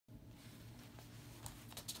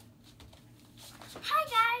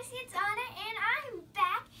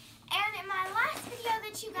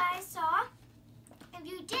which you guys saw. If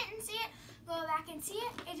you didn't see it, go back and see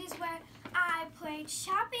it. It is where I played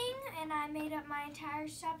shopping and I made up my entire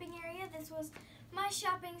shopping area. This was my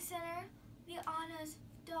shopping center, the Anna's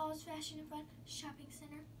Dolls Fashion and Fun Shopping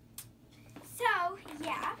Center. So,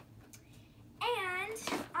 yeah. And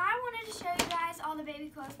I wanted to show you guys all the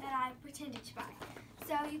baby clothes that I pretended to buy.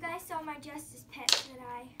 So, you guys saw my Justice Pets that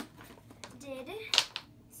I did.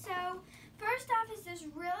 So, first off is this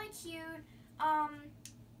really cute, I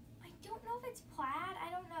don't know if it's plaid,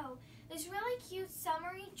 I don't know. This really cute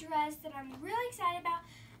summery dress that I'm really excited about.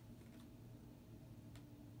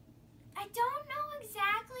 I don't know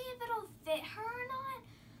exactly if it'll fit her or not.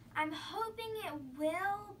 I'm hoping it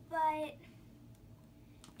will, but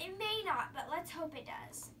it may not, but let's hope it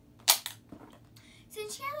does.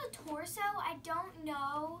 Since she has a torso, I don't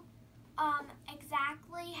know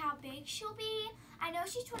exactly how big she'll be. I know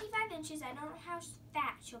she's 25 inches. I don't know how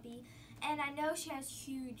fat she'll be. And I know she has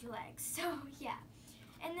huge legs. So, yeah.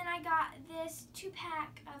 And then I got this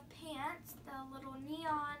 2-pack of pants, the little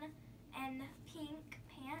neon and pink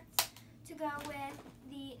pants, to go with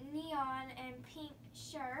the neon and pink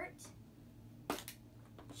shirts.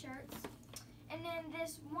 And then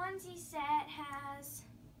this onesie set has,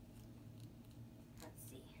 let's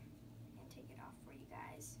see, I can take it off for you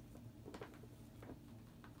guys.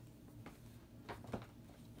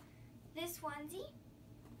 This onesie.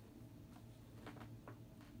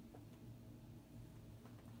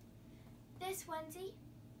 This onesie.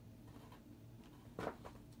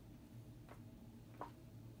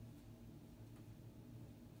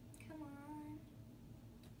 Come on.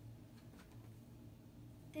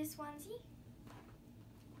 This onesie.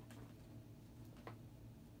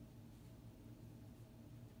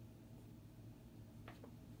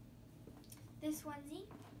 This onesie.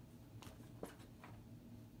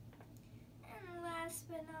 And last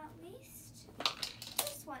but not least,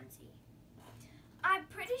 this onesie. I'm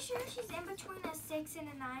pretty sure she's in between a 6 and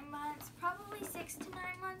a 9 months. Probably 6 to 9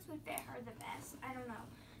 months would fit her the best. I don't know.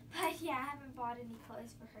 But yeah, I haven't bought any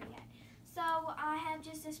clothes for her yet. So I have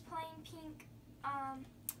just this plain pink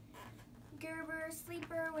Gerber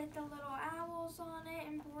sleeper with the little owls on it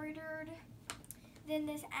embroidered. Then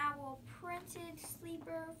this owl printed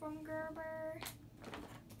sleeper from Gerber.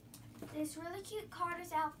 This really cute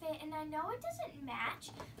Carter's outfit, and I know it doesn't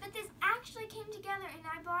match, but this actually came together, and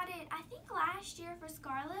I bought it, I think last year for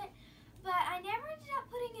Scarlett, but I never ended up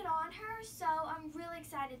putting it on her, so I'm really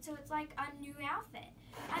excited. So it's like a new outfit.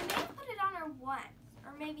 I may have put it on her once,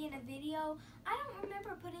 or maybe in a video. I don't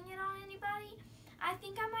remember putting it on anybody. I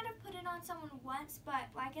think I might have put it on someone once, but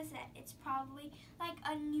like I said, it's probably like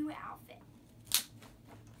a new outfit.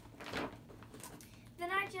 Then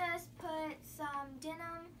I just put some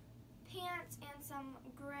denim pants and some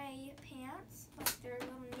gray pants, like they're a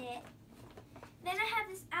little knit. Then I have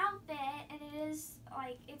this outfit, and it is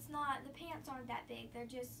like, it's not, the pants aren't that big. They're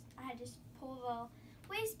just, I had to pull the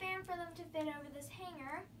waistband for them to fit over this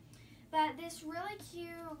hanger. But this really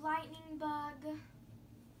cute lightning bug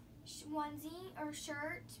onesie or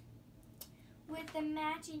shirt with the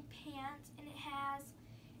matching pants, and it has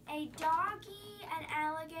a doggy, an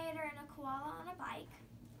alligator, and a koala on a bike.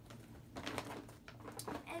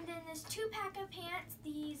 And then this 2-pack of pants,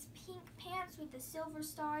 these pink pants with the silver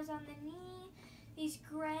stars on the knee, these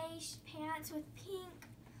gray pants with pink,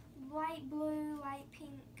 light blue, light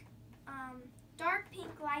pink, dark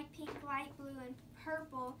pink, light blue, and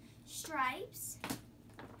purple stripes.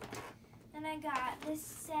 Then I got this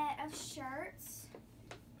set of shirts.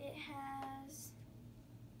 It has,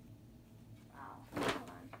 oh, hold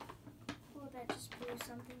on. Oh, that just blew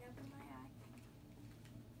something up in my eye.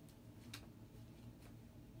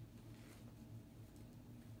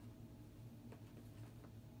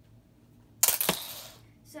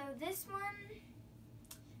 So this one,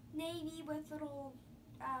 navy with little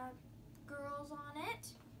girls on it.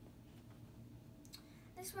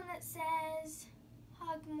 This one that says,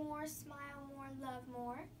 hug more, smile more, love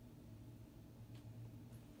more.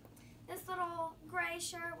 This little gray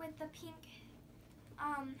shirt with the pink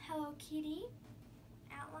Hello Kitty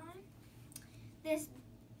outline. This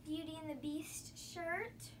Beauty and the Beast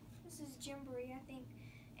shirt. This is Gymboree, I think.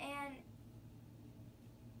 And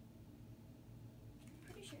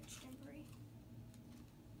pretty sure it's Gymboree.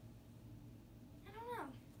 I don't know.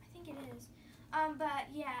 I think it is. But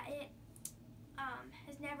yeah, it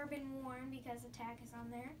has never been worn because the tag is on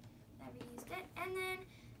there. Never used it. And then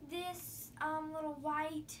this little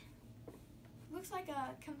white, looks like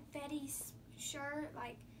a confetti shirt,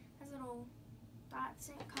 like has little dots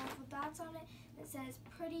and colorful dots on it that says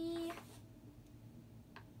pretty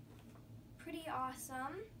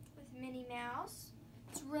awesome with Minnie Mouse.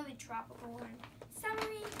 It's really tropical and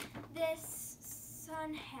summery. This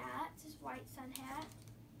sun hat, this white sun hat.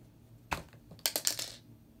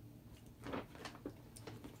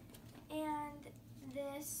 And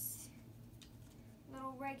this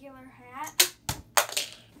little regular hat.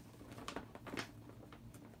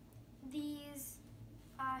 These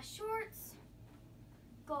shorts,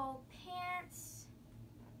 gold pants,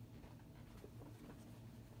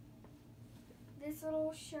 this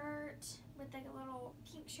little shirt with like a little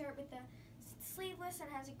pink shirt with the sleeveless and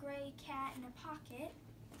has a gray cat in a pocket.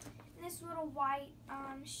 And this little white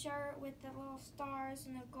shirt with the little stars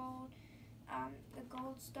and the gold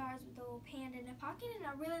stars with the little panda in a pocket, and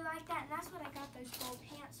I really like that, and that's what I got those gold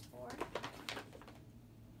pants for.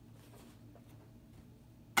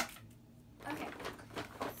 Okay,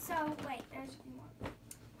 so wait, there's a few more.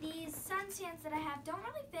 These sun stance that I have don't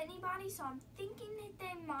really fit anybody, so I'm thinking that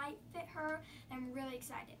they might fit her. I'm really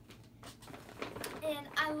excited. And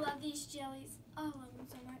I love these jellies. Oh, I love them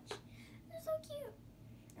so much. They're so cute.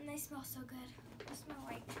 And they smell so good. They smell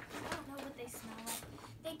like, I don't know what they smell like.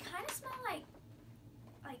 They kind of smell like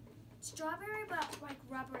strawberry, but like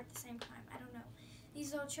rubber at the same time. I don't know.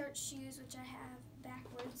 These little church shoes, which I have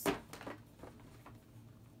backwards.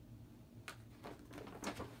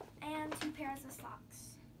 And 2 pairs of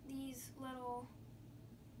socks. These little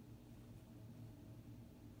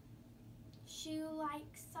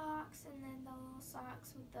shoe-like socks, and then the little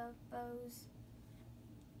socks with the bows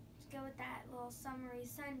to go with that little summery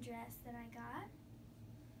sundress that I got.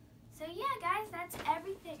 So yeah, guys, that's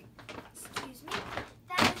everything. Excuse me.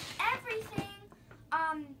 That is everything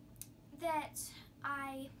that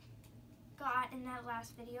I got in that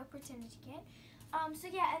last video, pretended to get. So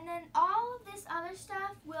yeah, and then all of this other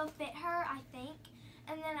stuff will fit her, I think.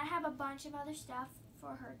 And then I have a bunch of other stuff for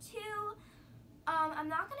her too. I'm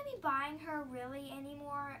not going to be buying her really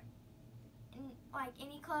anymore, like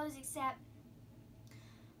any clothes, except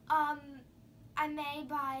I may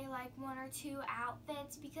buy like 1 or 2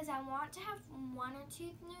 outfits because I want to have 1 or 2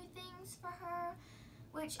 new things for her,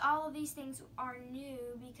 which all of these things are new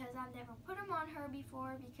because I've never put them on her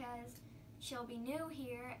before because she'll be new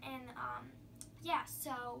here. And yeah,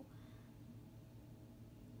 so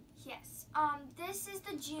yes, this is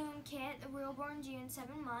the June kit, the Reborn June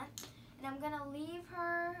 7 month, and I'm gonna leave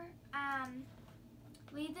her,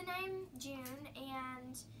 leave the name June,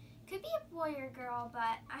 and could be a boy or girl,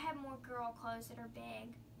 but I have more girl clothes that are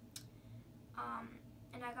big.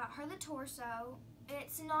 And I got her the torso.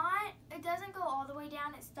 It doesn't go all the way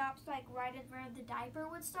down. It stops like right at where the diaper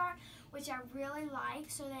would start, which I really like,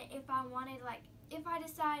 so that if I wanted, like, if I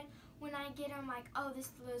decide when I get them, like, oh, this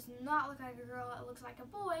does not look like a girl, it looks like a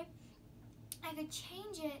boy, I could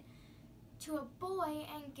change it to a boy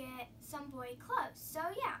and get some boy clothes. So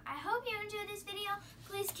yeah, I hope you enjoyed this video.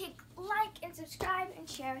 Please click like and subscribe and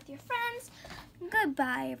share with your friends.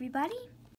 Goodbye, everybody.